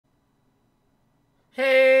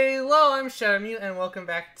I'm Shadow and welcome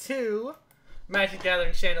back to Magic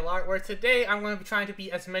Gathering Shandalar, where today I'm going to be trying to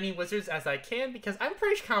beat as many wizards as I can because I'm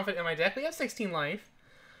pretty confident in my deck. We have 16 life.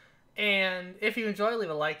 And if you enjoy,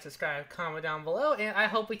 leave a like, subscribe, comment down below, and I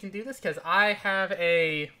hope we can do this because I have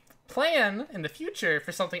a plan in the future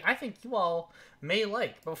for something I think you all may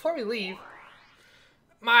like. But before we leave,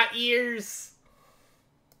 my ears!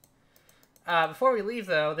 Before we leave,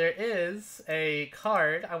 though, there is a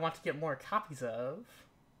card I want to get more copies of.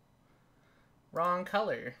 Wrong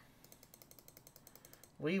color.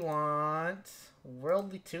 We want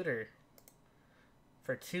Worldly Tutor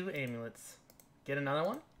for 2 amulets. Get another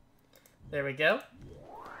one. There we go.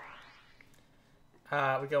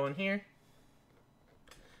 We go in here.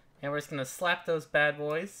 And we're just going to slap those bad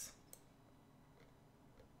boys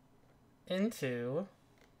into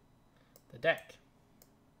the deck.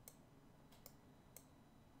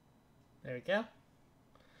 There we go.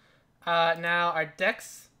 Now, our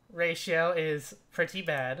deck's ratio is pretty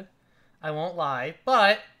bad. I won't lie,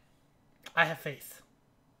 but I have faith.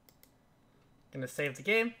 Gonna save the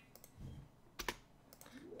game.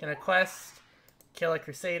 Gonna quest. Kill a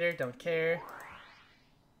Crusader, don't care.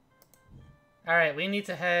 Alright, we need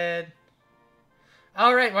to head...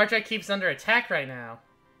 Alright, Mardrake keeps under attack right now.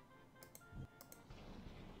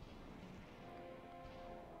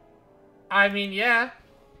 I mean, yeah.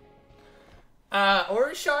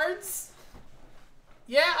 Aura Shards?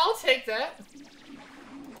 Yeah, I'll take that.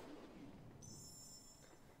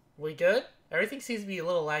 We good? Everything seems to be a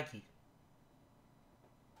little laggy.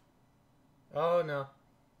 Oh, no.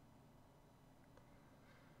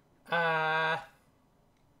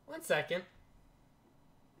 1 second.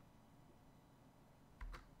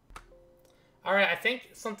 Alright, I think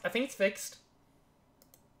it's fixed.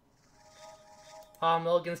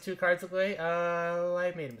 Milligan's 2 cards away.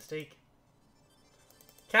 I made a mistake.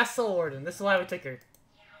 Cast Soul Warden. This is why we took her.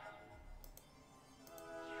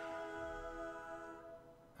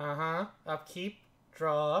 Upkeep.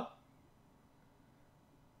 Draw.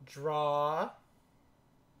 Draw.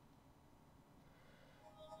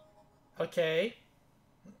 Okay.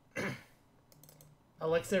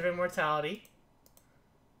 Elixir of Immortality.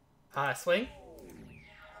 Swing.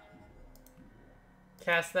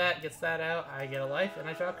 Cast that, gets that out. I get a life, and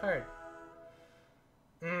I draw a card.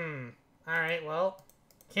 Alright, well.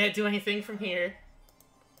 Can't do anything from here.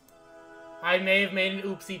 I may have made an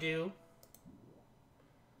oopsie-doo.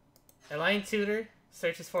 Align Tutor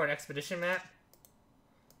searches for an expedition map.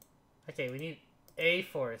 Okay, we need a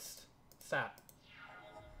forest. Stop.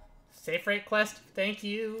 Safe rate quest, thank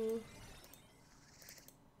you.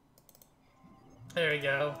 There we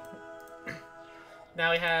go.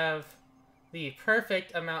 Now we have the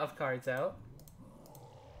perfect amount of cards out.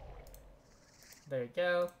 There we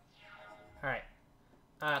go. Alright.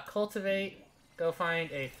 Cultivate. Go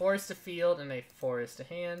find a forest to field and a forest to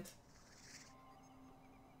hand.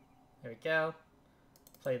 There we go.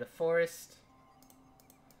 Play the forest.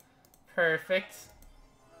 Perfect.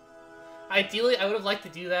 Ideally, I would have liked to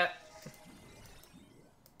do that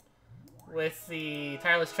with the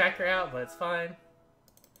Tireless Tracker out, but it's fine.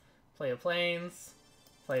 Play a Plains.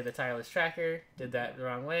 Play the Tireless Tracker. Did that the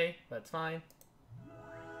wrong way, but it's fine.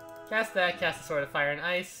 Cast that. Cast the Sword of Fire and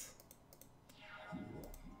Ice.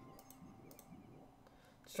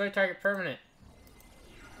 Destroy target permanent.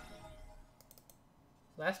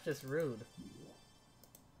 That's just rude.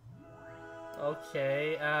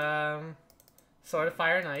 Okay, Sword of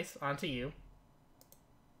Fire and Ice onto you.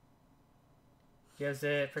 Gives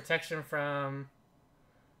it protection from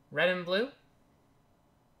red and blue.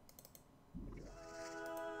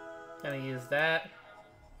 Gonna use that.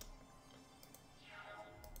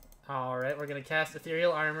 Alright, we're gonna cast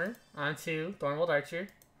Ethereal Armor onto Thornwold Archer.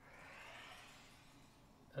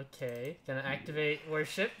 Okay, gonna activate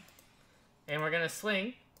Worship. And we're gonna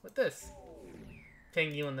swing with this.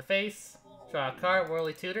 Ping you in the face. Draw a card,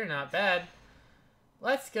 Worldly Tutor, not bad.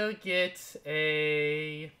 Let's go get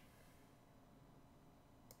a...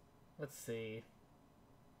 Let's see.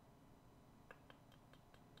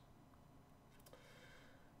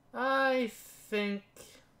 I think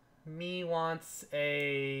me wants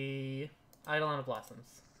a Eidolon of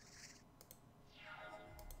Blossoms.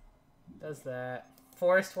 Does that.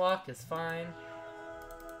 Forest Walk is fine.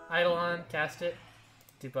 Eidolon, cast it.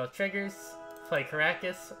 Do both triggers. Play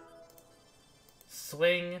Caracas.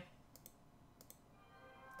 Swing.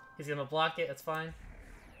 He's gonna block it, that's fine.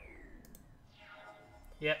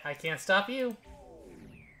 Yep, I can't stop you.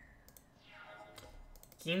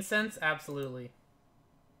 Keen Sense? Absolutely.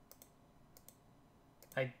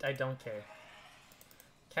 I don't care.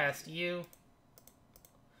 Cast you.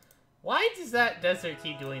 Why does that desert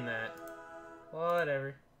keep doing that?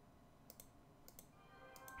 Whatever.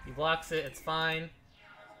 He blocks it, it's fine.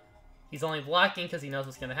 He's only blocking because he knows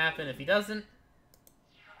what's going to happen. If he doesn't,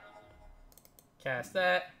 cast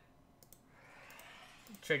that.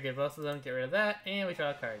 Trigger both of them, get rid of that, and we draw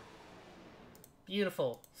a card.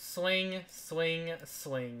 Beautiful. Swing, swing,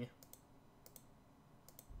 swing.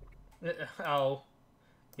 Oh.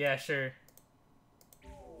 Yeah, sure.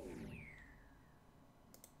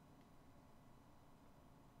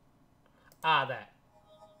 Ah, that.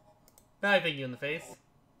 Now I think you in the face.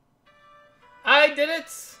 I did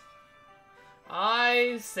it!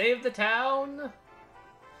 I saved the town!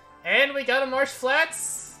 And we got a Marsh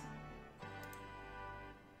Flats!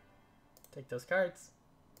 Take those cards.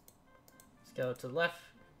 Let's go to the left.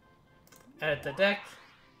 Edit the deck.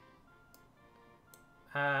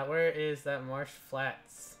 Where is that Marsh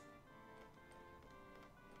Flats?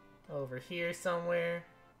 Over here somewhere.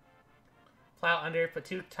 Plow under, put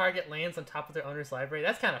 2 target lands on top of their owner's library.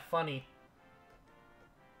 That's kind of funny.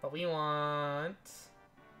 But we want...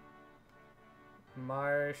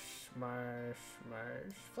 Marsh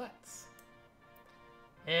Flats.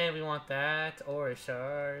 And we want that, or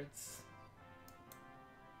shards.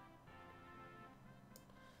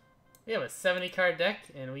 We have a 70 card deck,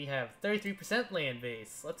 and we have 33% land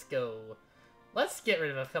base. Let's go. Let's get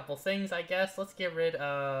rid of a couple things, I guess. Let's get rid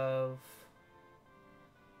of...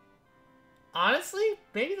 Honestly,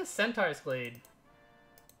 maybe the Centaur's Glade.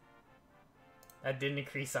 That didn't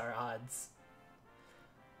increase our odds.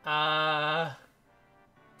 Yeah,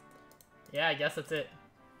 I guess that's it.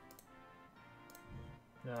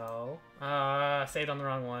 No. Saved on the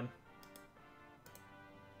wrong one.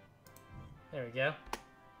 There we go.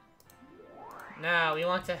 Now, we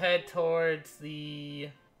want to head towards the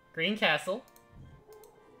Green Castle.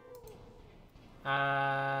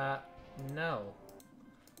 No.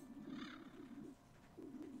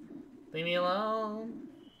 Leave me alone.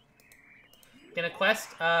 Gonna quest,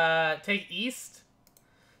 take east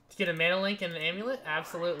to get a mana link and an amulet?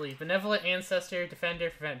 Absolutely. Benevolent Ancestor, Defender,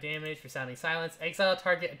 prevent damage, resounding silence, exile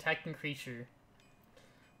target attacking creature.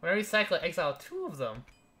 Whenever you cycle it, exile 2 of them.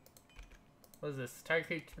 What is this?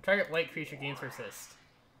 Target white creature gains persist.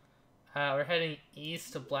 We're heading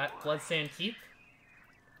east to Bloodsand Keep.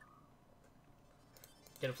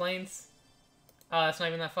 Get a plains. Oh, that's not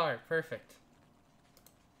even that far. Perfect.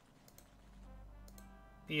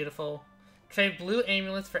 Beautiful. Trade blue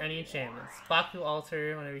amulets for any enchantments. Baku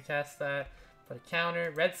Altar, whenever you cast that. Put a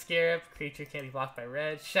counter. Red Scarab, creature can't be blocked by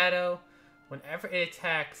red. Shadow, whenever it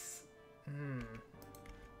attacks.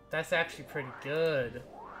 That's actually pretty good.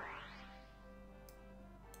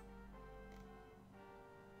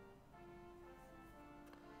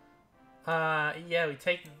 Yeah, we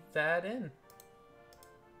take that in.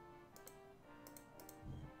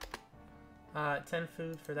 10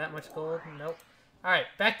 food for that much gold? Nope. Alright,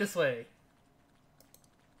 back this way.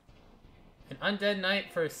 An Undead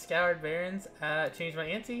Knight for Scoured Barrens. Change my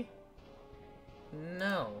ante?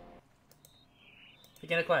 No.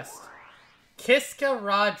 Begin a quest. Kiska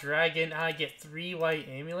Raw Dragon. I get 3 white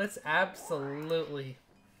amulets? Absolutely.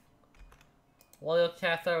 Loyal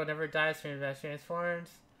Cathar, whenever it dies from advanced transformed.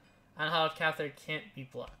 Unhallowed Cathar can't be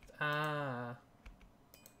blocked.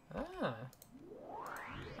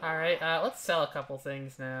 Alright, let's sell a couple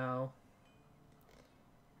things now.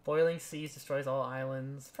 Boiling Seas destroys all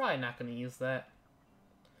islands. Probably not going to use that.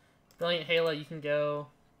 Brilliant Halo, you can go.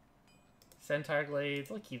 Centaur Glades,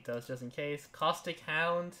 we'll keep those just in case. Caustic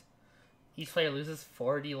Hound. Each player loses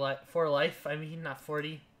 4 life. I mean, not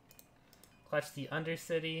 40. Clutch the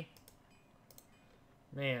Undercity.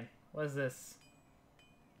 Man, what is this?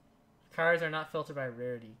 Cards are not filtered by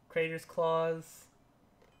rarity. Crater's Claws.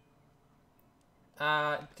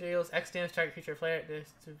 Deals X damage target creature player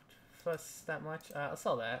to plus that much. I'll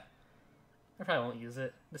sell that. I probably won't use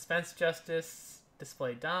it. Dispense Justice.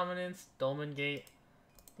 Display Dominance. Dolmen Gate.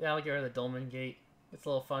 Yeah, I'll get rid of the Dolmen Gate. It's a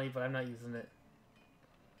little funny, but I'm not using it.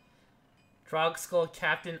 Drog Skull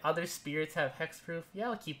Captain. Other spirits have hexproof. Yeah,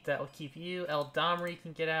 I'll keep that. I'll keep you. Eldamri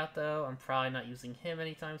can get out, though. I'm probably not using him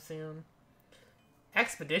anytime soon.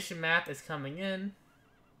 Expedition Map is coming in.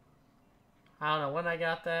 I don't know when I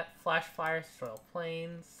got that. Flash Fire, Destroy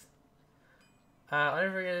Plains.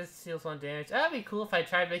 Whenever it deals 1 damage. That'd be cool if I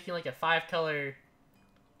tried making like a 5-color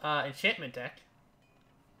enchantment deck.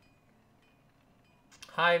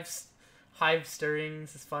 Hive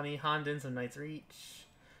Stirrings is funny. Hondens of Night's Reach.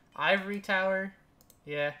 Ivory Tower.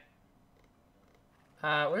 Yeah.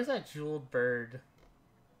 Where's that jeweled bird?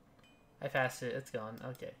 I passed it. It's gone.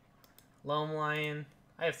 Okay. Loam Lion.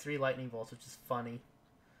 I have 3 lightning bolts, which is funny.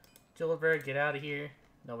 Jeweled bird, get out of here.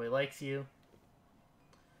 Nobody likes you.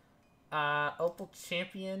 Opal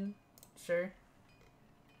Champion. Sure.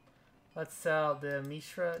 Let's sell the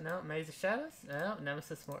Mishra. No, Maze of Shadows. No,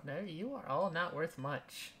 Nemesis. No, you are all not worth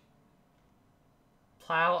much.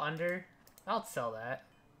 Plow under. I'll sell that.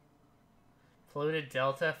 Polluted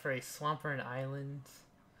Delta for a Swampern Island.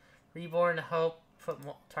 Reborn Hope. Put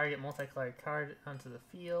target multicolored card onto the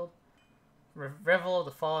field. Revel of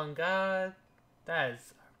the Fallen God. That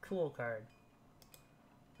is a cool card.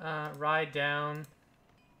 Ride Down.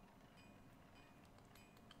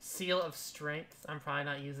 Seal of Strength. I'm probably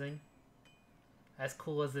not using. As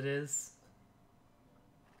cool as it is.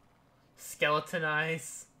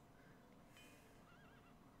 Skeletonize.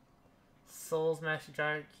 Soul's Master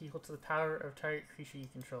Giant equal to the power of target creature you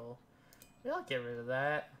control. Maybe I'll get rid of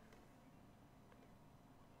that.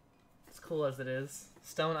 As cool as it is.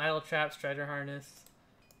 Stone Idol Trap, Strider Harness.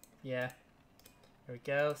 Yeah. There we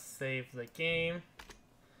go. Save the game.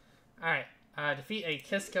 Alright. Defeat a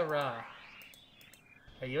Kiskara.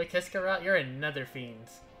 Are you a Kiskara? You're another fiend.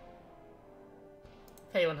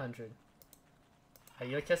 Pay 100. Are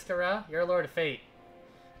you a Kiskara? You're a Lord of Fate.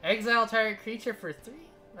 Exile target creature for 3.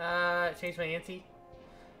 Change my ante.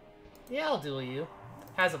 Yeah, I'll duel you.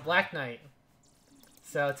 Has a Black Knight.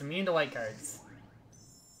 So it's immune to white cards.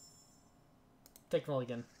 Take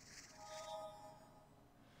mulligan.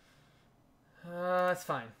 That's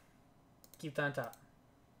fine. Keep that on top.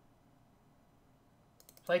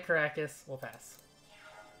 Play Caracas. We'll pass.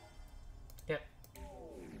 Yep.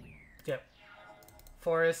 Yep.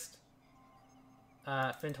 Forest.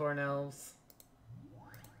 Fintorn Elves.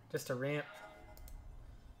 Just a ramp.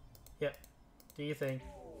 Yep. Do you think?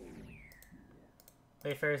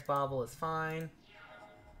 Wayfarer's Bauble is fine.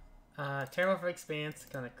 Terminal for Expanse.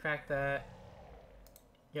 Gonna crack that.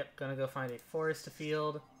 Yep. Gonna go find a forest to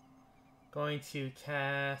field. Going to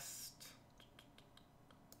cast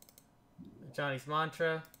Johnny's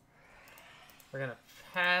Mantra. We're gonna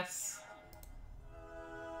pass.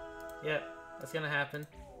 Yep. That's gonna happen.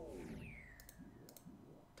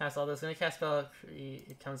 Pass all this. Gonna cast spell.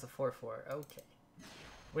 It comes to 4/4. Okay.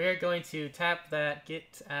 We're going to tap that,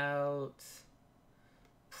 get out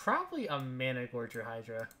probably a Mana Gorger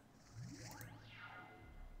Hydra.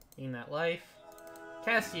 Gain that life.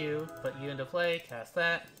 Cast you, put you into play, cast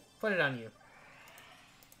that, put it on you.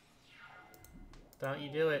 Don't you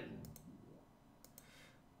do it.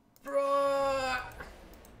 Bruh!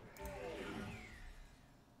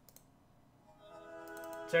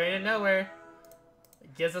 Turning to nowhere.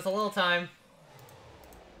 It gives us a little time.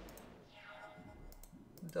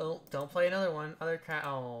 Don't play another one. Other cat.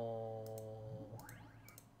 Oh,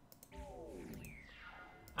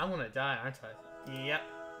 I'm gonna die, aren't I? Yep.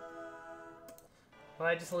 Will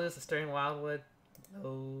I just lose the Stirring Wildwood?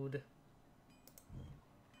 Load.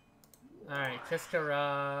 All right,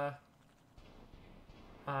 Kiskara.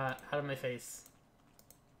 Out of my face.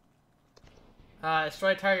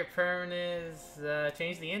 Destroy target permanent is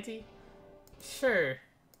change the ante. Sure.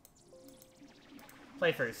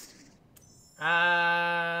 Play first.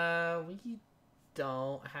 We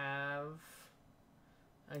don't have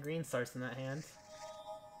a green source in that hand.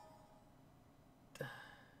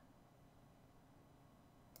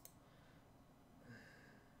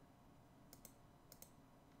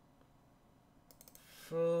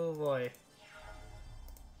 Oh boy.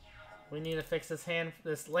 We need to fix this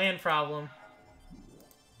land problem.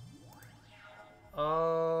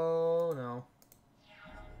 Oh no.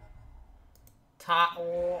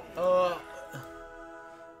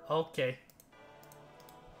 Okay.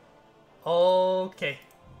 Okay.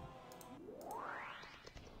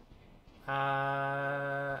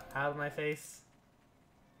 Out of my face.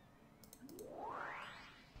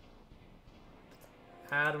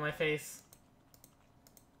 Out of my face.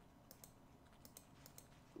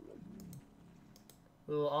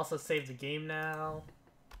 We will also save the game now.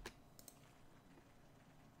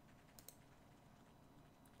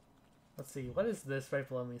 Let's see, what is this right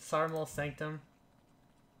below me? Sarmal Sanctum.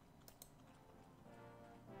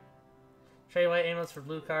 Trade white amulets for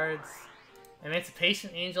blue cards.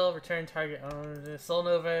 Emancipation Angel, return target owner. Soul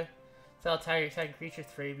Nova. Sell target attacking creature,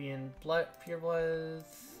 Thrabian blood, pure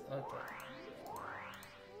bloods. Okay.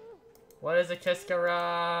 What is a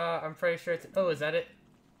Kiskara? I'm pretty sure it's. Oh, is that it?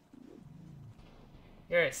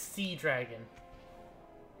 You're a sea dragon.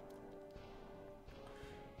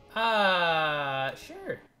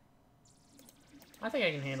 Sure. I think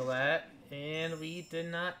I can handle that. And we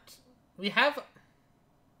did not. We have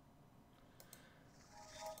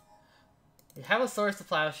a source to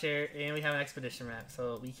plowshare, and we have an expedition map,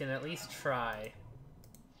 so we can at least try.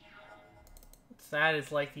 That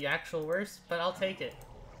is like the actual worst, but I'll take it.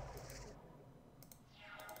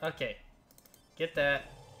 Okay. Get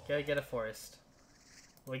that. Gotta get a forest.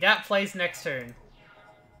 We got plays next turn.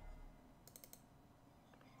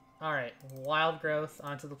 Alright, Wild Growth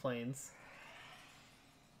onto the plains.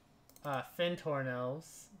 Fin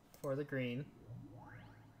Tornelves for the green.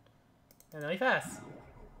 And then we pass.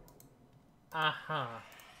 Aha.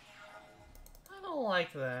 I don't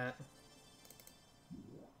like that.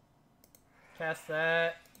 Cast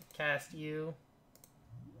that. Cast you.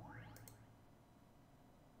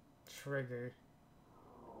 Trigger.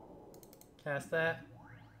 Cast that.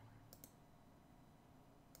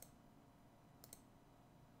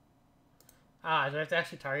 Ah, do I have to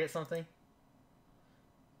actually target something?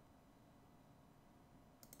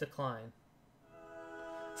 Decline.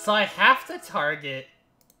 So I have to target.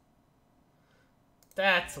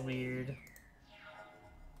 That's weird.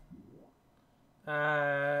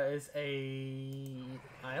 Is a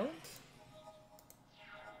island?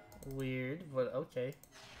 Weird, but okay.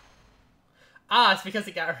 Ah, it's because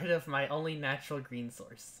it got rid of my only natural green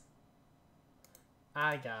source.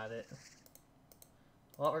 I got it.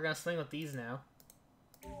 Well, we're gonna swing with these now.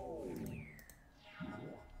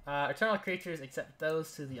 Eternal creatures except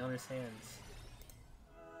those to the owner's hands.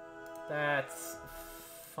 That's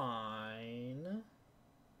fine.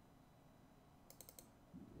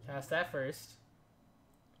 Cast that first.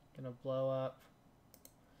 Gonna blow up.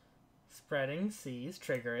 Spreading Seas,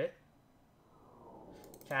 trigger it.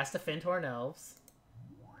 Cast a Fintorn Elves.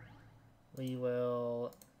 We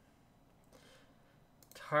will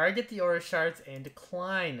target the Aura Shards and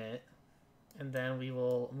decline it. And then we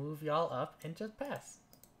will move y'all up and just pass.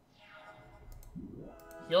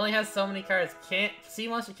 He only has so many cards. Can't see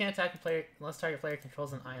monster can't attack a player unless target player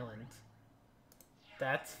controls an island.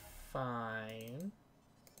 That's fine.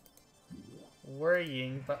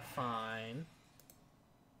 Worrying, but fine.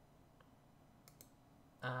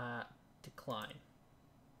 Decline.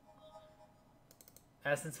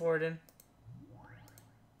 Essence Warden.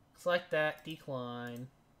 Select that. Decline.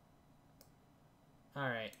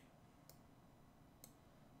 Alright.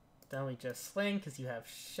 Then we just swing because you have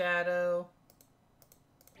Shadow.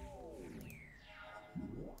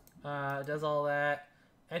 Does all that.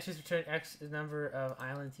 Entries return X number of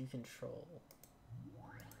islands you control.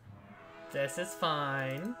 This is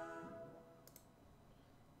fine.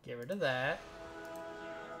 Get rid of that.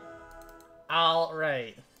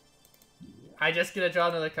 Alright. I just get to draw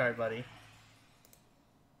another card, buddy.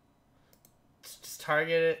 Just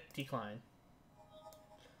target it, decline.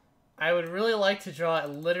 I would really like to draw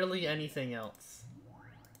literally anything else.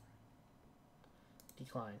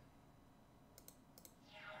 Decline.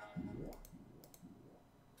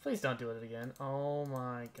 Please don't do it again. Oh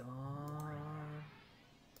my god.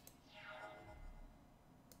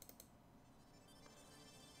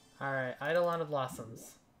 Alright, Eidolon of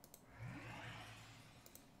Blossoms.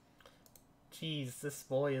 Jeez, this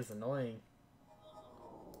boy is annoying.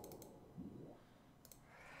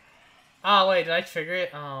 Oh, wait, did I trigger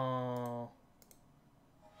it? Oh.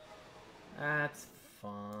 That's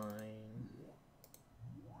fine.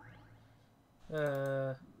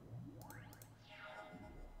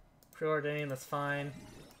 Preordain, that's fine.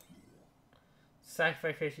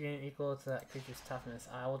 Sacrifice creature gain equal to that creature's toughness.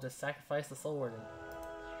 I will just sacrifice the Soul Warden.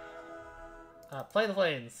 Play the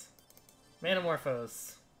Plains.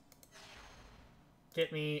 Manamorphose.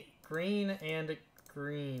 Get me green and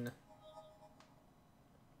green.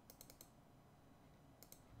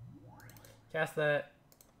 Cast that.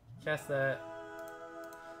 Cast that.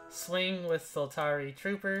 Swing with Soltari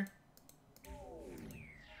Trooper.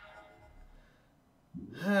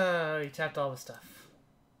 You tapped all the stuff.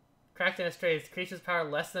 Cracked and Strays. Creature's power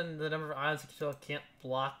less than the number of islands you control can't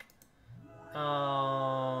block.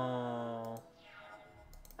 Oh.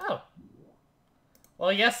 Oh.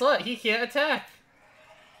 Well, guess what? He can't attack.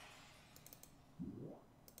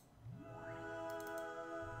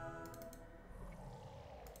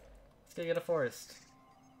 Let's go get a forest.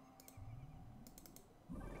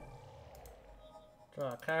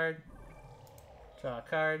 Draw a card. Draw a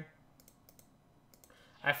card.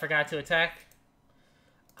 I forgot to attack.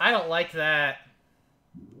 I don't like that.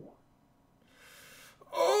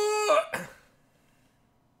 Oh!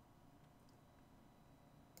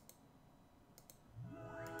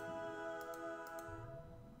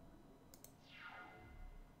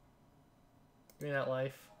 Give me that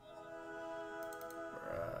life.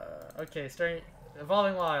 Okay, starting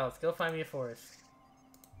Evolving Wilds. Go find me a forest.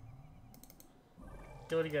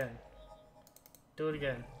 Do it again. Do it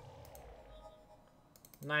again.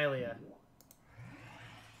 Nylea.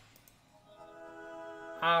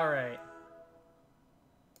 Alright.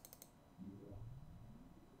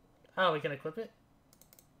 Oh, we can equip it?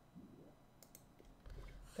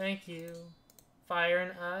 Thank you. Fire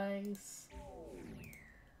and ice.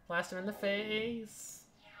 Blast him in the face.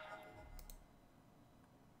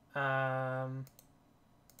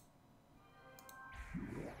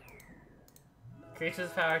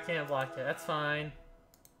 Creature's power can't block it. That's fine.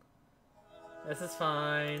 This is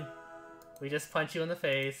fine. We just punch you in the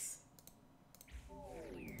face.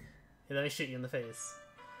 And then we shoot you in the face.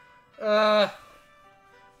 When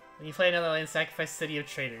you play another land, sacrifice City of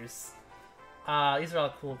Traitors. These are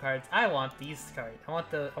all cool cards. I want these cards. I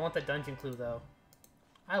want the dungeon clue though.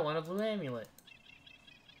 I want a blue amulet.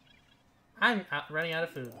 I'm running out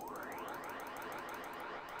of food.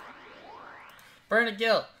 Burn a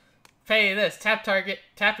guilt. Pay this. Tap target.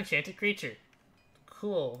 Tap enchanted creature.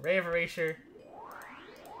 Cool. Ray of Erasure.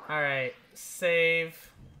 Alright.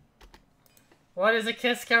 Save. What is a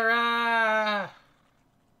Kiskara?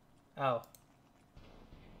 Oh.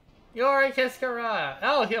 You're a Kiskara.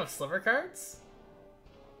 Oh, you have sliver cards?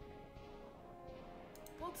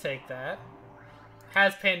 We'll take that.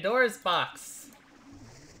 Has Pandora's Box.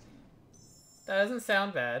 That doesn't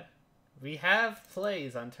sound bad. We have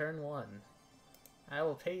plays on turn 1. I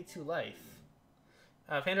will pay 2 life.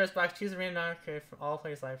 Pandora's Box. Choose a random non-card from all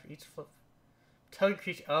players' life for each flip. Toad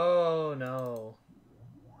creature. Oh no.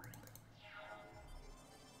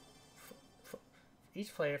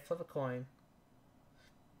 Each player flip a coin.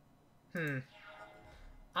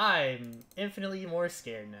 I'm infinitely more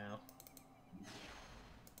scared now.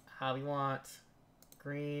 We want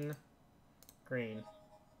green, green.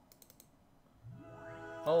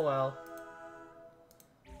 Oh well.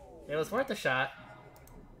 It was worth a shot.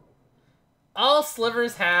 All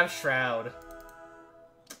slivers have Shroud.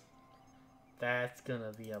 That's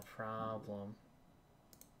gonna be a problem.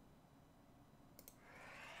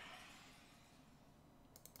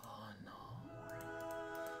 Oh no.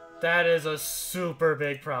 That is a super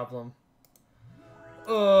big problem.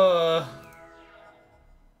 Ugh.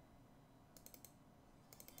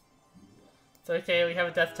 It's okay, we have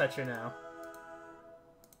a Death Toucher now.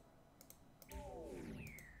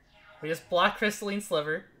 We just block Crystalline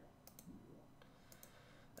Sliver.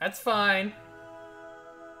 That's fine.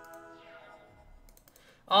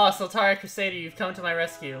 Oh, Sultari Crusader, you've come to my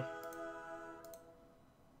rescue.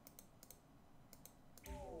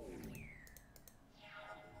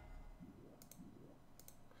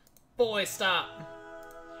 Boy, stop!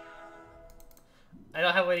 I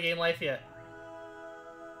don't have a way to gain life yet.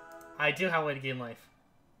 I do have a way to gain life.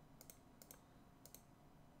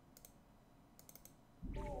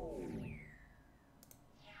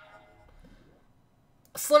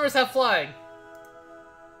 Slivers have flying.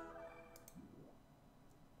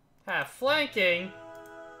 Have flanking.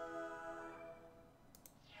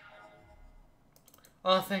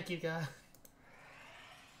 Oh, thank you, God.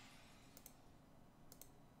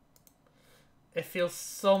 It feels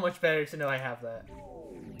so much better to know I have that.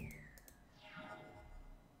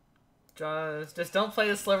 Just don't play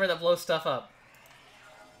the sliver that blows stuff up.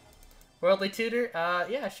 Worldly Tutor?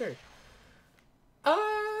 Yeah, sure.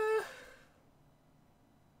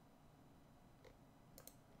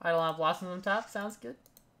 Eidolon Blossom on top, sounds good.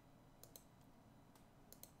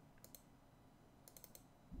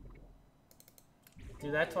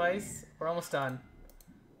 Do that twice. We're almost done.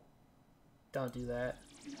 Don't do that.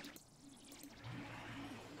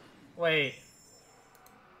 Wait.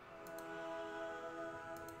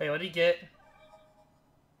 Wait, what did he get?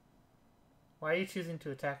 Why are you choosing to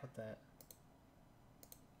attack with that?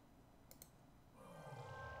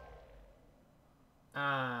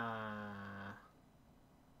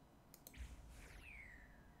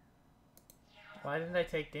 Why didn't I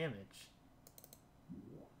take damage?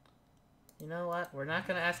 You know what? We're not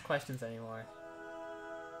gonna ask questions anymore.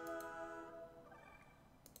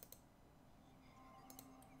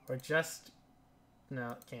 We're just...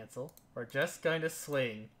 No, cancel. We're just going to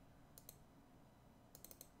swing.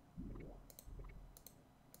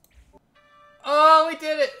 Oh, we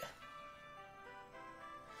did it!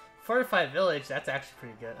 Fortified Village, that's actually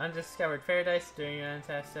pretty good. Undiscovered Paradise during your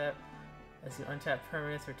untap step. As you untap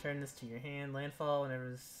permanents, return this to your hand. Landfall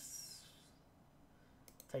whenever...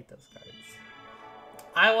 Take those cards.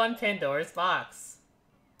 I won Pandora's Box.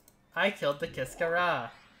 I killed the Kiskara.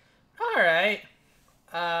 Alright.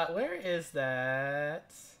 Where is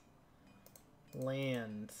that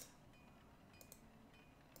land?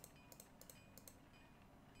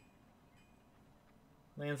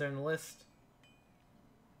 Lands are in the list.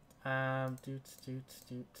 Doots.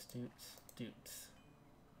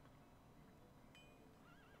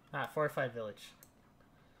 Fortified Village.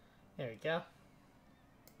 There we go.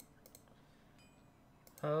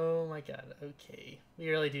 Oh my god, okay. We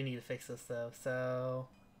really do need to fix this though, so...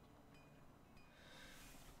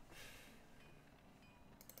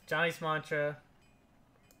 Johnny's Mantra,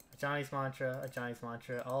 Johnny's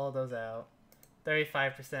Mantra, all of those out.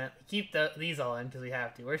 35%. Keep these all in because we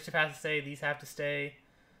have to. Worship has to stay. These have to stay.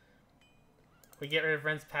 We get rid of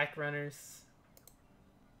Ren's Pack Runners.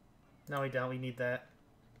 No, we don't. We need that.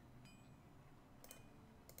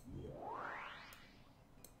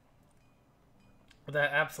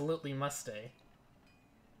 That absolutely must stay.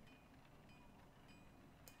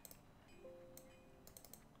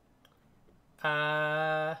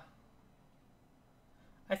 I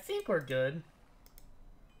think we're good.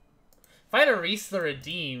 If I had a Reese the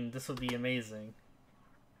Redeemed, this would be amazing.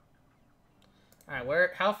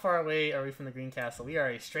 Alright, how far away are we from the Green Castle? We are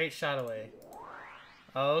a straight shot away.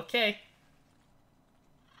 Okay.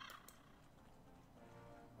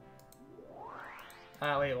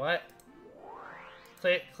 Wait, what?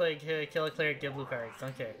 Kill a cleric, give blue cards.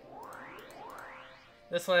 Okay.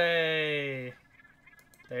 This way!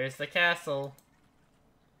 There's the castle.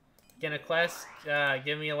 Get a quest,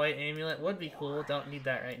 give me a white amulet. Would be cool, don't need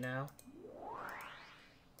that right now.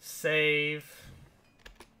 Save.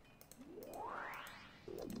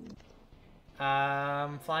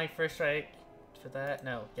 Flying first strike for that.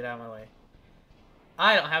 No, get out of my way.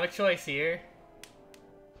 I don't have a choice here.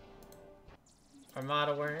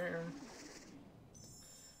 Armada Worm.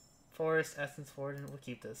 Forest, Essence Warden. We'll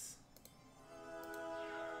keep this.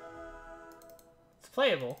 It's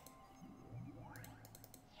playable.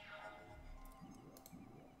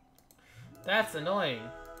 That's annoying.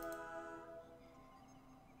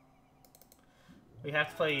 We have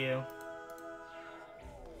to play you.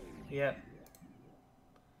 Yep.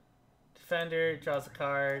 Defender draws a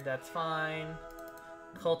card. That's fine.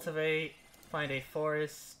 Cultivate. Find a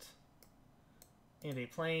forest. And a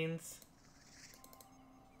plains.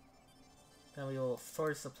 Then we will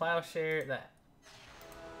source the plowshare. That.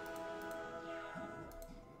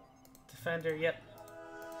 Defender. Yep.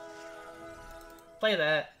 Play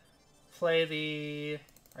that. Play the...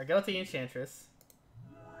 Or go with the Enchantress.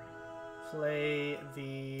 Play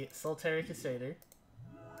the Solitary Crusader.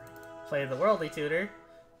 Play the Worldly Tutor.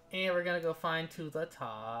 And we're gonna go find to the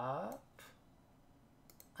top...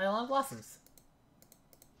 Island Blossoms.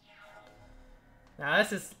 Now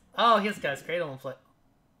this is... Oh, he's got his Cradle in play.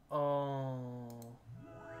 Oh...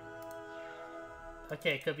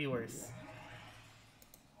 Okay, it could be worse.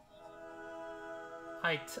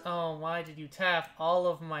 Oh, why did you tap all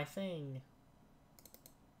of my thing?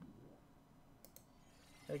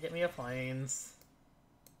 Gotta get me a plains.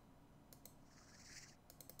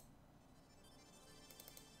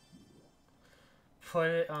 Put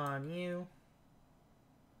it on you.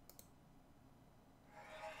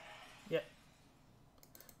 Yep.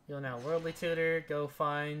 You'll now Worldly Tutor. Go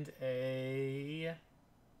find a...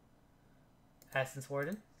 Essence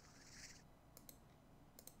Warden.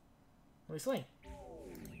 We swing.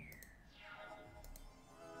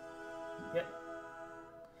 Yep.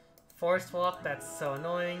 Forest Walk, that's so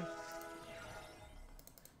annoying.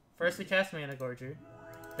 First we cast Mana Gorger.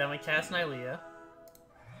 Then we cast Nylea.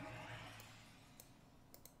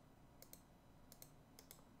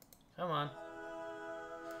 Come on.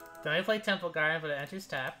 Then we play Temple Guardian, but it enters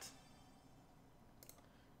tapped.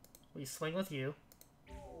 We swing with you.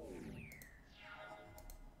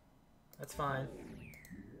 That's fine.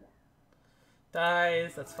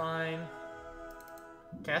 Dies, that's fine.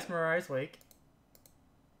 Cast Mirari's Wake.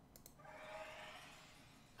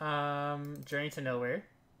 Journey to Nowhere.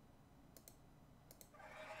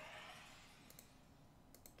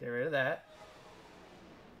 Get rid of that.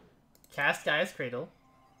 Cast Gaia's Cradle.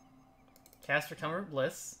 Cast Recumbrant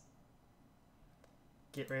Bliss.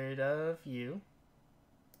 Get rid of you.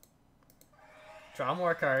 Draw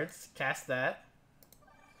more cards. Cast that.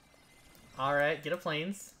 Alright, get a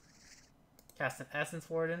Plains. Cast an Essence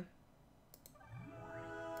Warden.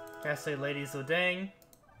 Cast a Lady Zodang.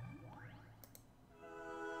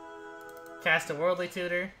 Cast a Worldly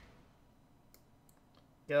Tutor.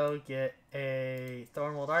 Go get a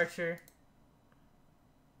Thornwold Archer.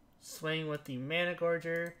 Swing with the Mana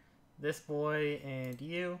Gorger. This boy and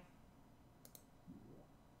you.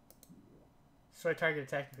 Destroy target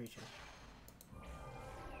attacking creature.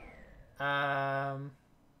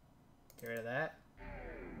 Get rid of that.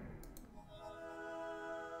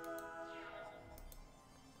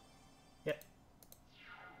 Yep.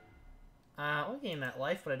 We'll gain that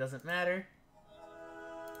life, but it doesn't matter.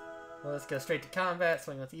 Well, let's go straight to combat.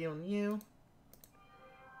 Swing with you and you.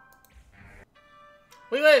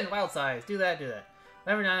 We win! Wild size. Do that, do that.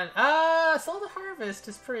 Never done. Soul the Harvest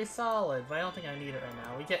is pretty solid, but I don't think I need it right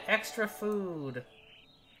now. We get extra food.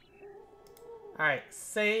 Alright,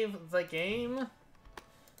 save the game.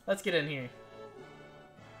 Let's get in here.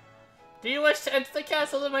 Do you wish to enter the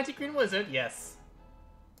castle of the Mighty Green Wizard? Yes.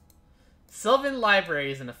 Sylvan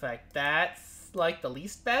Library is in effect. That's like the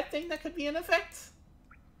least bad thing that could be in effect.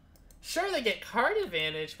 Sure, they get card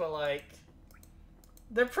advantage, but like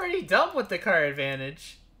they're pretty dumb with the card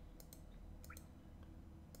advantage.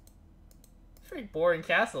 Pretty boring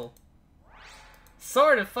castle.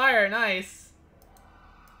 Sword of Fire, nice.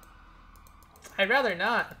 I'd rather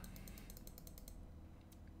not.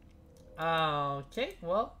 Okay,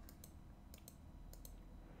 well.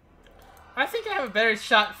 I think I have a better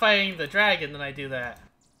shot fighting the dragon than I do that.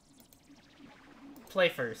 Play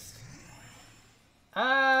first.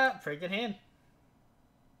 Pretty good hand.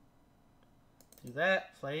 Do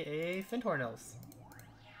that, play a Finthorn Elves.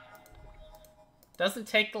 Doesn't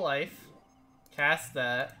take the life. Cast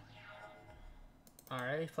that.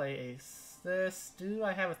 Alright, play this. Do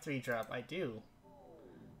I have a 3-drop? I do.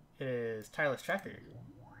 It is Tireless Tracker.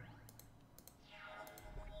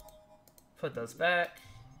 Put those back.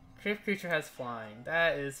 Creature has flying.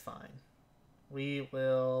 That is fine. We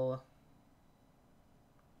will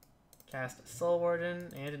cast a Soul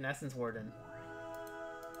Warden and an Essence Warden.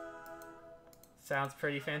 Sounds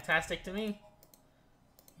pretty fantastic to me.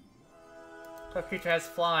 Creature has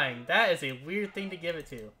flying. That is a weird thing to give it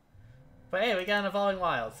to. But hey, we got an Evolving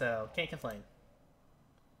Wild, so can't complain.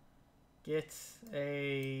 Get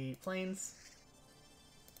a Plains.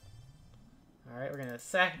 Alright, we're gonna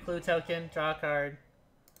sack a Clue token, draw a card.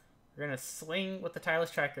 We're gonna swing with the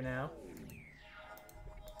Tireless Tracker now.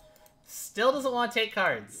 Still doesn't want to take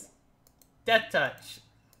cards. Death Touch.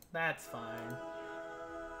 That's fine.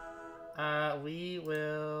 We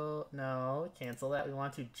will... No, cancel that. We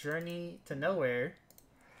want to Journey to Nowhere.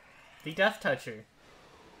 The Death Toucher.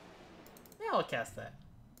 Yeah, I'll cast that.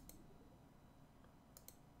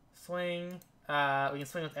 Swing. We can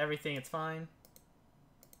swing with everything, it's fine.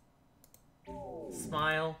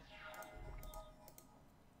 Smile.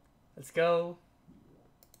 Let's go.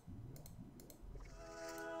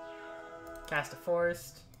 Cast a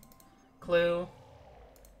Forest. Clue.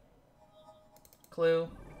 Clue.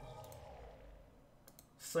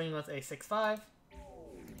 Swing with a 6/5.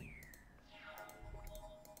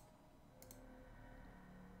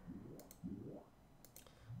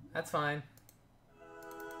 That's fine.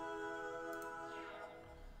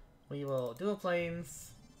 We will Dual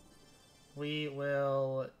Planes. We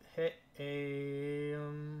will hit a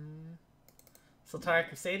Sultara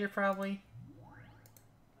Crusader probably.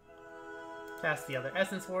 Cast the other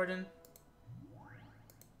Essence Warden.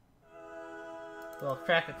 We'll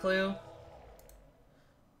crack a Clue.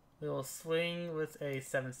 We will swing with a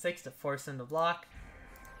 7/6 to force him to block.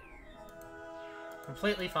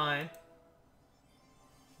 Completely fine.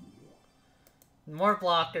 More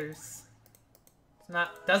blockers. It's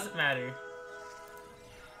not, doesn't matter.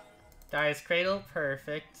 Dire's Cradle,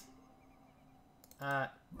 perfect.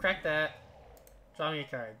 Crack that. Draw me a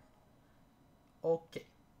card. Okay.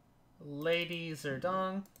 Lady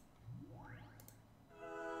Zerdong.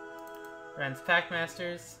 Ren's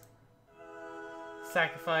Packmasters.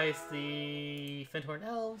 Sacrifice the Finthorn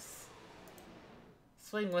Elves.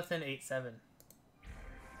 Swing with an 8/7.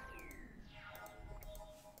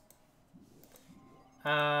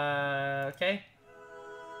 Okay.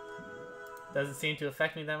 Doesn't seem to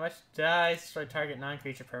affect me that much. Dies, destroy target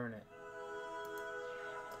non-creature permanent.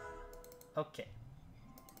 Okay.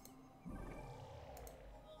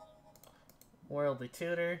 Worldly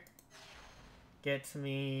Tutor. Gets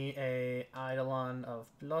me a Eidolon of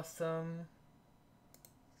Blossom.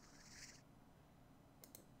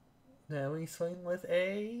 Then we swing with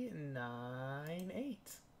a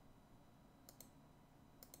 9/8.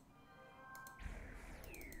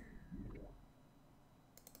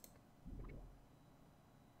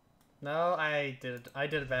 No, I did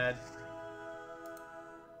it bad.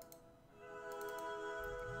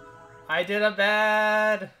 I did a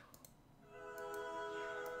bad.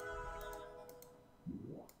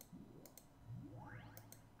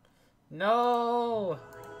 No.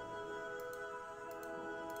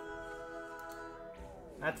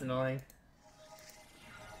 That's annoying.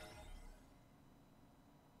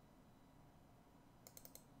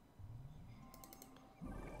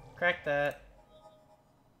 Crack that.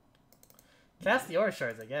 Cast the Aura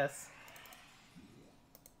Shards, I guess.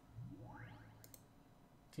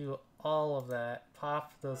 Do all of that.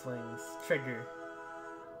 Pop those wings. Trigger.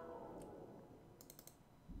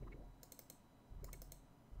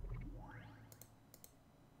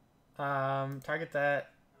 Target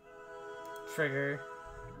that. Trigger.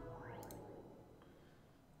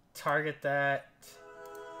 Target that.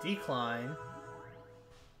 Decline.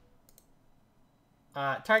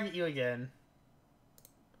 Target you again.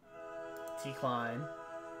 Decline.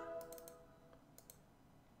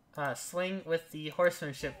 Swing with the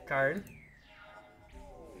Horsemanship card.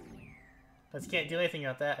 Because you can't do anything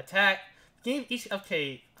about that. Attack. Game each.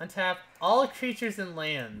 Okay, untap all creatures and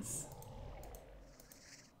lands.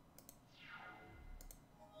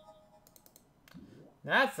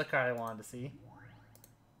 That's the card I wanted to see.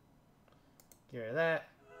 Get rid of that.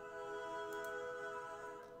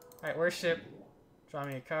 Alright, worship. Draw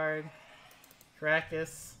me a card.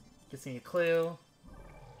 Caracas. Gets me a clue.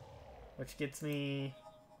 Which gets me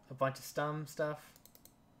a bunch of stum stuff.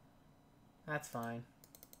 That's fine.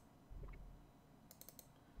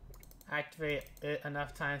 Activate it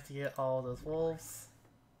enough times to get all those wolves.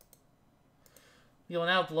 You will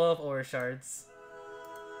now blow up Aura Shards.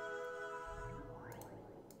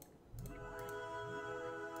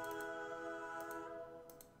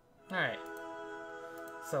 Alright.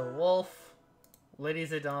 So, Wolf, Lady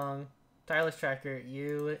Zedong, Tireless Tracker,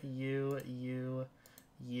 you, and you,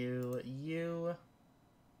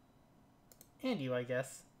 I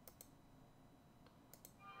guess.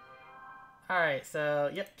 Alright, so,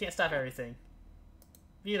 yep, can't stop everything.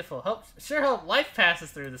 Beautiful. Sure hope life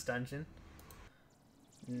passes through this dungeon.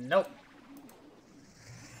 Nope.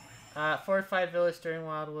 Fortified Village during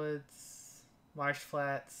Wildwoods, Marsh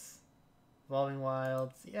Flats, Evolving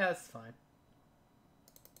Wilds. Yeah, that's fine.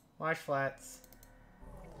 Marsh Flats.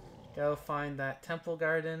 Go find that Temple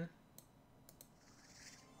Garden.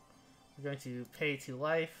 We're going to pay 2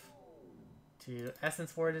 life to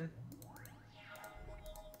Essence Warden.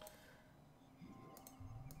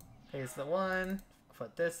 Pays the 1.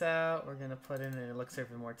 Put this out. We're going to put in an Elixir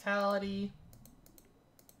of Immortality.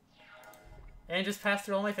 And just pass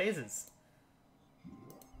through all my phases.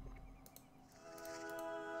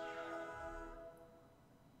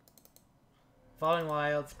 Falling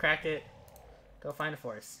Wilds. Crack it. Go find a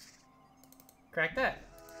forest. Crack that.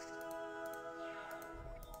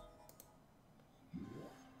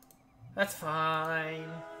 That's fine.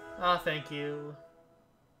 Oh, thank you.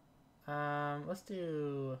 Let's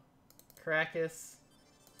do Caracas.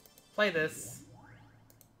 Play this.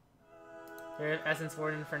 Here's Essence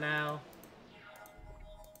Warden for now.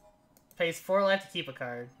 Pays 4 life to keep a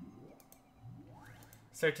card.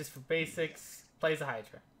 Searches for basics. Plays a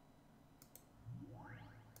Hydra.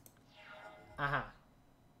 Uh-huh.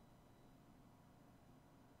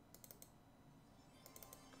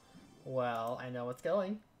 Well, I know what's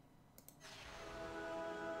going.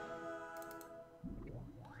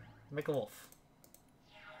 Make a wolf.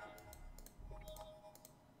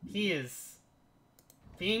 He is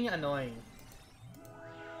being annoying.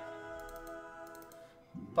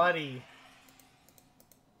 Buddy.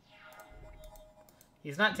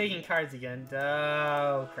 He's not taking cards again.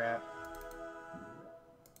 Oh, crap.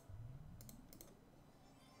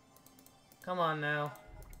 Come on now.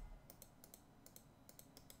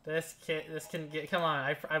 This can get. Come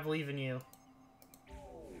on, I believe in you.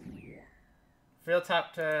 Real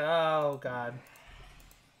top to. Oh god.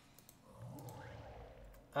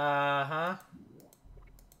 Uh-huh.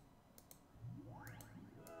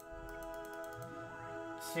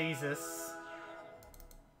 Jesus.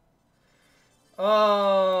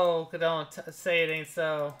 Oh, don't say it ain't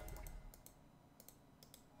so.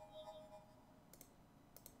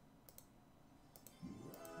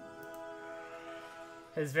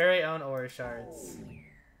 His very own Aura Shards.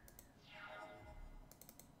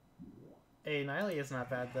 A Nile is not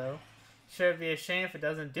bad though. Sure, it'd be a shame if it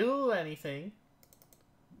doesn't do anything.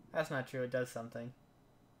 That's not true, it does something.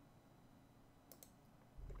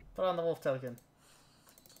 Put on the wolf token.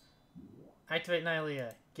 Activate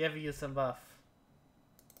Nylea. Give you some buff.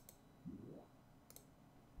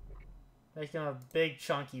 Make him a big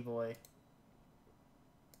chunky boy.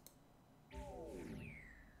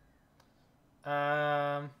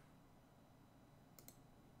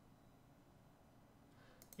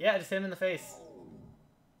 Yeah, just hit him in the face.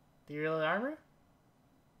 Do you really armor?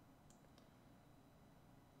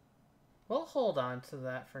 We'll hold on to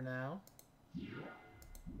that for now.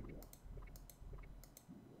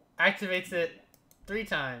 Activates it 3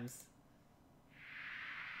 times.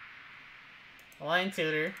 Align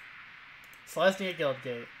Tutor. Selesnya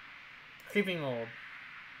Guildgate. Creeping Mold.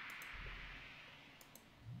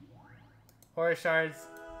 Aura Shards.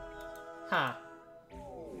 Huh.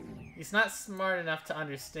 He's not smart enough to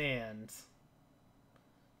understand.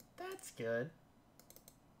 That's good.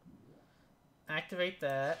 Activate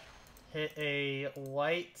that. Hit a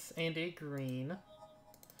white and a green.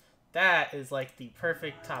 That is like the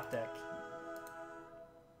perfect top deck.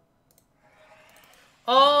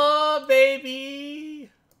 Oh, baby!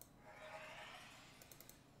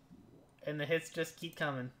 And the hits just keep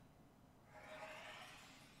coming.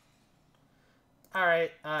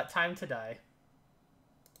 Alright, time to die.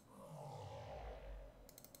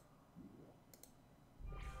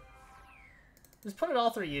 Just put it all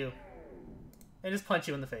through you. And just punch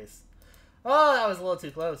you in the face. Oh, that was a little too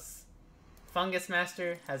close. Fungus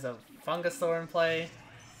Master has a Fungusaur in play.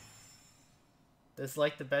 This is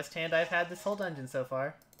like the best hand I've had this whole dungeon so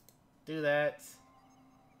far. Do that.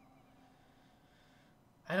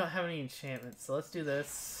 I don't have any enchantments, so let's do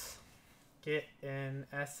this. Get an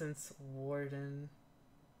Essence Warden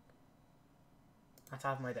on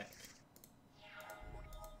top of my deck.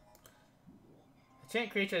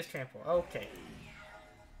 Enchant creature is trample. Okay.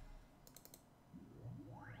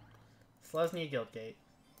 Slows me a Guild Gate.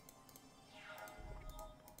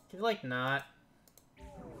 Could you, like, not?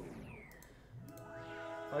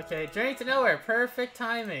 Okay, Journey to Nowhere. Perfect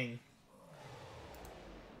timing.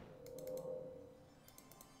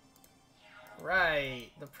 Right.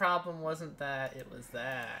 The problem wasn't that, it was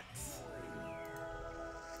that.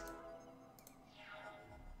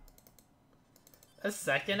 A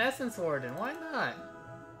second Essence Warden. Why not?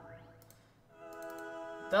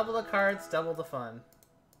 Double the cards, double the fun.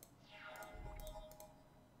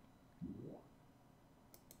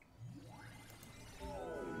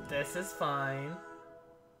 This is fine.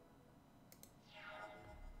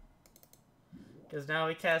 Because now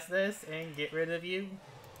we cast this and get rid of you.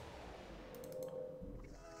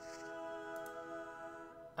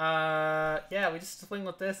 Yeah, we just swing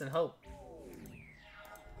with this and hope.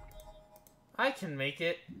 I can make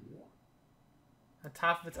it. On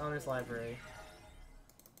top of its owner's library.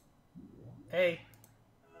 Hey.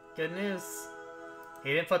 Good news. He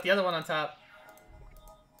didn't put the other one on top.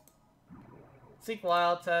 Seek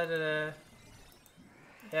Wild, ta-da-da.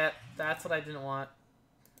 Yep, that's what I didn't want.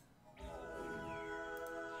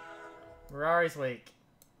 Mirari's Wake.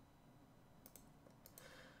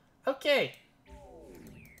 Okay.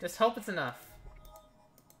 Just hope it's enough.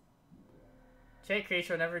 Enchant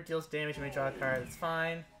creature, whenever it deals damage, you may draw a card. It's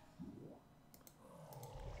fine.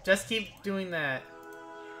 Just keep doing that.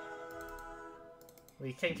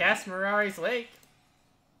 We can cast Mirari's Wake,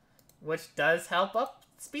 which does help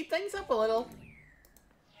speed things up a little.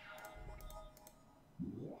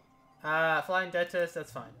 Flying Detus,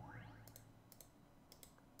 that's fine.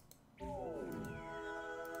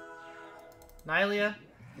 Nylea?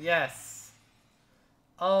 Yes.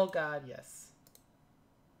 Oh god, yes.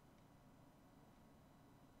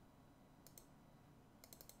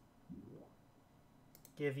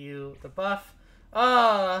 Give you the buff.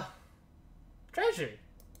 Treasure!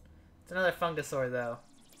 It's another Fungusaur, though.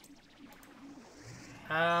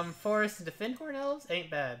 Forest and Defendhorn Elves?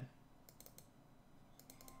 Ain't bad.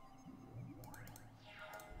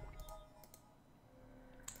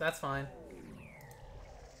 That's fine.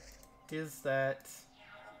 Does that.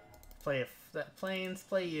 Play that Plains,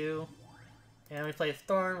 play you. And we play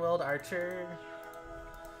Thornwilled Archer.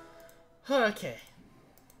 Okay.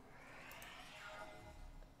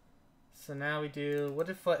 So now we do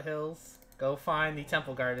Wooded Foothills. Go find the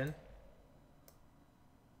Temple Garden.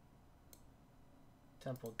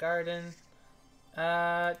 Temple Garden.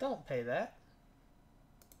 Don't pay that.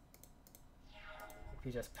 If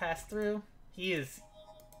you just pass through, he is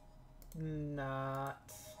not.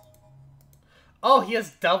 Oh, he has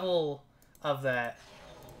double of that.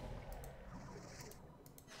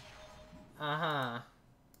 Uh-huh.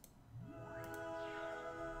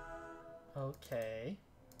 Okay.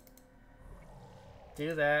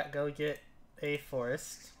 Do that. Go get a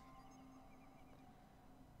forest.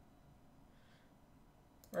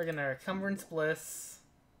 We're gonna Encumbrance Bliss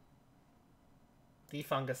the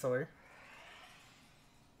Fungusaur.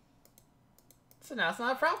 So now it's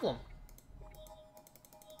not a problem.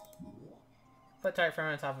 Put target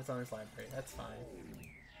farm on top of its owner's library. That's fine.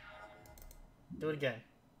 Do it again.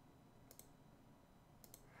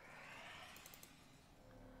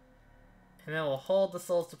 And then we'll hold the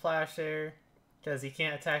Souls to Plowshare. Because he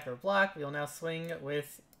can't attack or block, we will now swing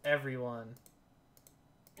with everyone.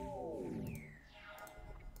 Come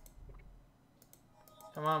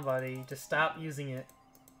on, buddy. Just stop using it.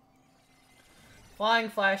 Flying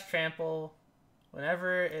Flash Trample.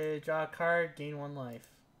 Whenever it draw a card, gain 1 life.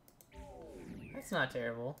 That's not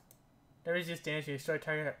terrible. There is just damage to destroy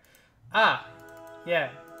target. Ah! Yeah,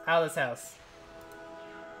 out of this house.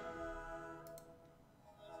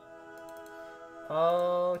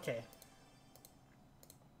 Okay.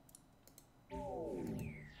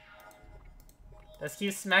 Let's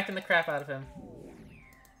keep smacking the crap out of him.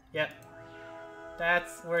 Yep.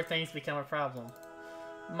 That's where things become a problem.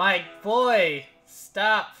 My boy!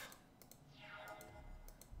 Stop!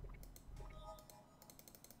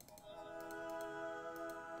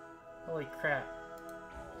 Holy crap.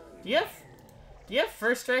 Do you have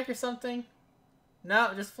First Strike or something?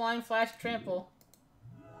 No, just Flying Flash Trample.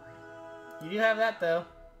 You do have that though.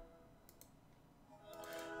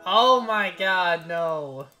 Oh my god,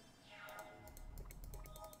 no.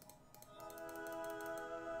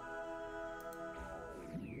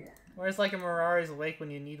 Where's like a Mirari's Wake when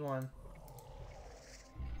you need one?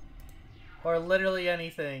 Or literally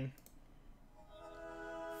anything.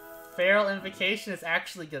 Feral Invocation is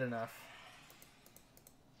actually good enough.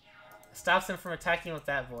 Stops him from attacking with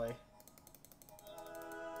that boy.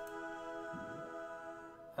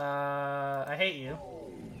 I hate you.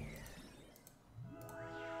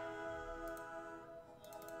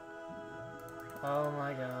 Oh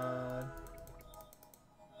my god.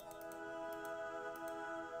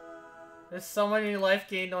 There's so many life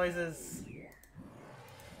gain noises.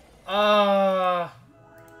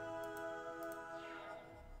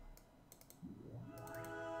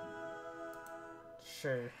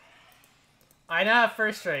 Sure. I now have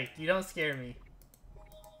first strike. You don't scare me.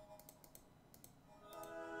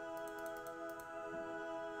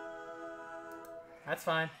 That's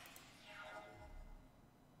fine.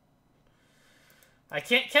 I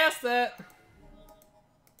can't cast that.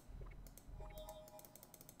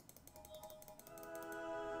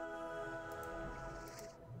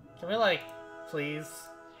 Can we, like, please?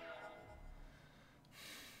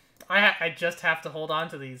 I just have to hold on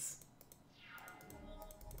to these.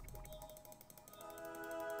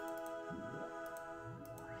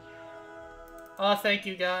 Oh, thank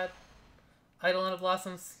you, God. Eidolon of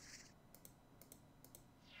Blossoms.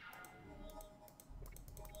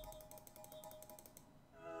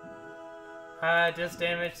 Just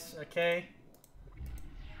damage. Okay.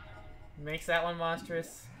 Makes that one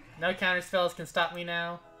monstrous. No counter spells can stop me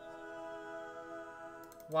now.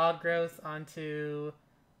 Wild Growth onto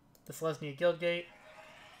the Selesnya Guildgate.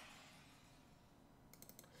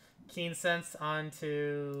 Keen Sense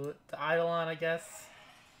onto the Eidolon, I guess.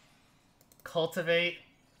 Cultivate.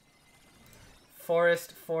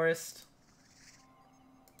 Forest.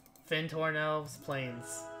 Fintorn Elves,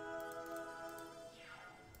 Plains.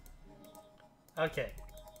 Okay.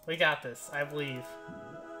 We got this, I believe.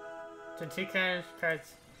 Turn 2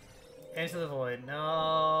 cards into the void.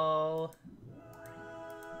 No.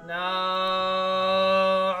 No.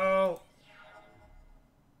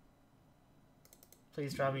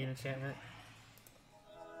 Please draw me an enchantment.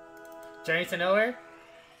 Journey to Nowhere?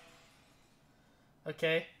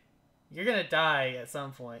 Okay. You're gonna die at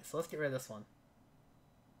some point, so let's get rid of this one.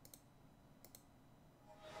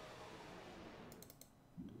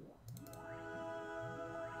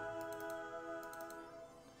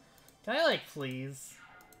 Can I, like, please?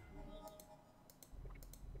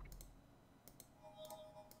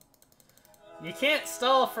 You can't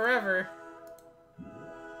stall forever.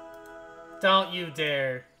 Don't you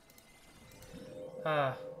dare.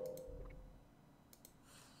 Yeah.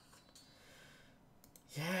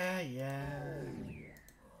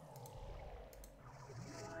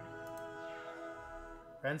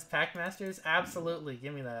 Ren's Packmasters? Absolutely,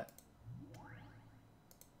 give me that.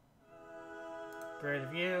 Get rid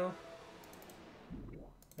of you.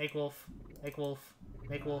 Make wolf. Make wolf.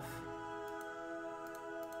 Make wolf.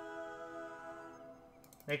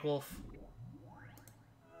 Make wolf.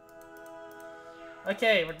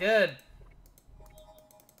 Okay, we're good.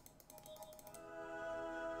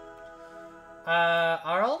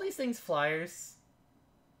 Are all these things flyers?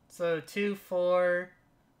 So 2, 4,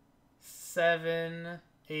 7,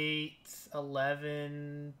 8,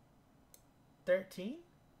 11, 13?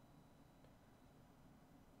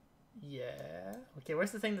 Yeah. Okay,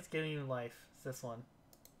 where's the thing that's giving you life? It's this one.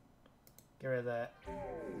 Get rid of that.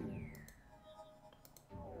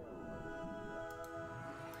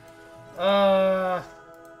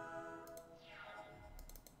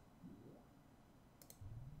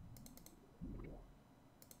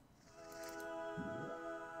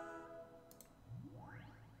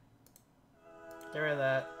 Get rid of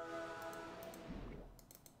that.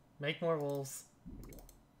 Make more wolves.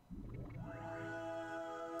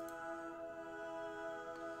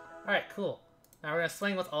 Alright, cool. Now we're gonna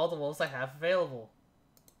swing with all the wolves I have available.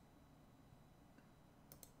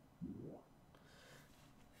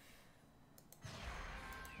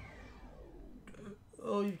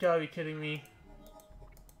 Oh, you've gotta be kidding me.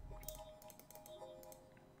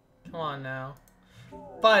 Come on now.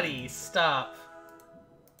 Buddy, stop.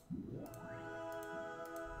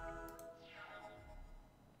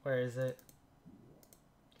 Where is it?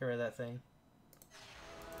 Get rid of that thing.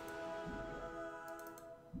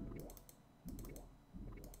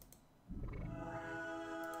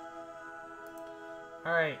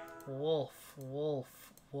 Alright, wolf.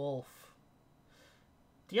 Do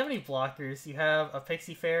you have any blockers? You have a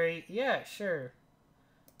Pixie Fairy? Yeah, sure.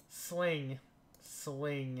 Swing.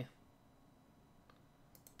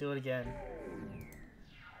 Do it again.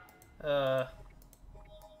 Uh.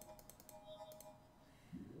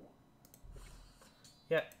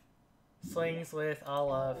 Yep. Slings with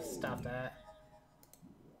Olive. Stop that.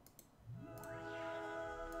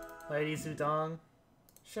 Lady Zudong.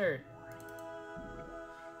 Sure.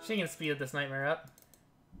 She can speed this nightmare up.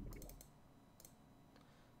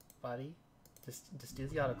 Buddy. Just do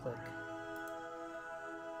the auto click.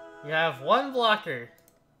 You have one blocker.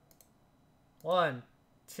 1,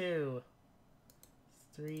 2,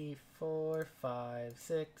 3, 4, 5,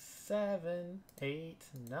 6, 7, 8,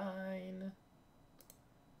 9.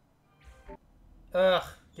 Ugh.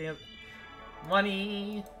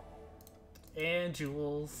 Money. And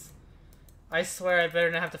jewels. I swear I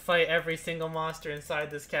better not have to fight every single monster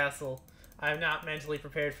inside this castle. I'm not mentally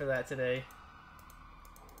prepared for that today.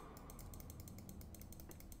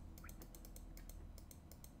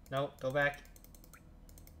 Nope, go back.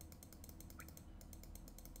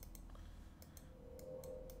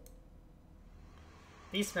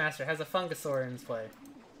 Beastmaster has a Fungasaur in his play.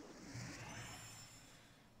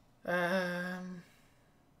 It's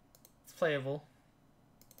playable.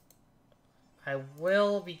 I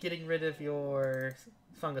will be getting rid of your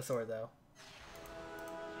Fungasaur, though.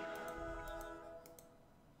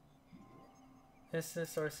 Instant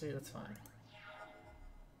sorcery, that's fine.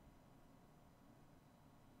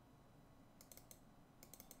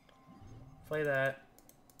 Play that.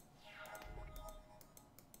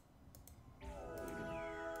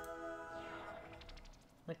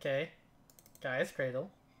 Okay. Gaia's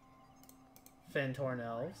Cradle. Fentorn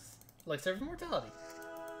Elves. Elixir of Immortality.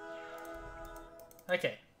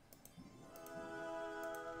 Okay.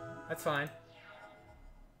 That's fine.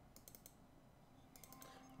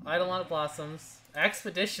 Eidolon Blossoms.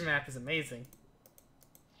 Expedition map is amazing.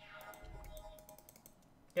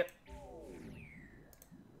 Yep.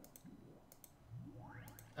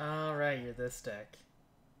 Alright, you're this deck.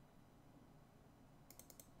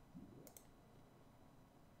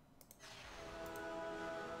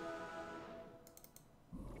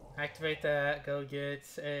 Activate that, go get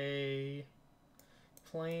a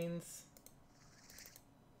Plains.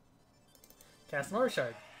 Cast an Aura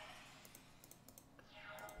Shard.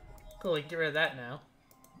 Cool, we can get rid of that now.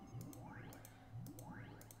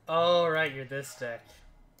 Oh, right, you're this deck.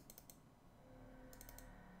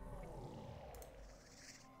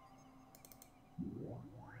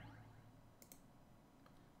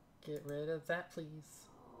 Get rid of that, please.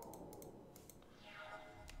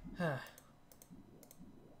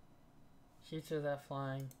 Shoot through that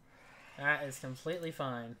flying. That is completely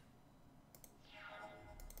fine.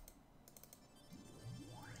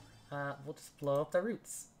 We'll just blow up the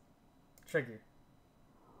roots. Trigger.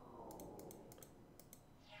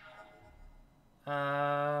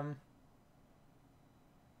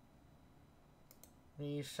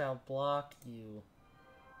 We shall block you.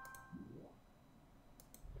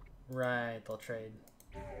 Right, they'll trade.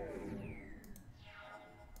 Am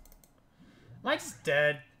I just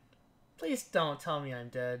dead? Please don't tell me I'm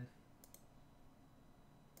dead.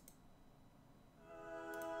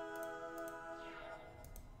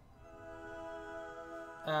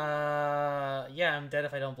 Yeah, I'm dead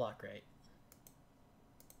if I don't block right.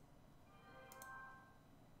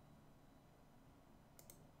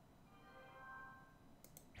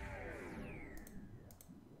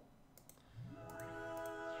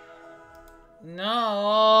 No!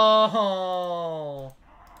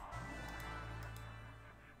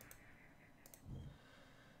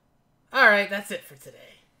 Alright, that's it for today.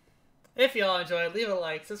 If y'all enjoyed, leave a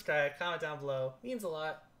like, subscribe, comment down below. Means a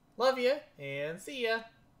lot. Love ya, and see ya!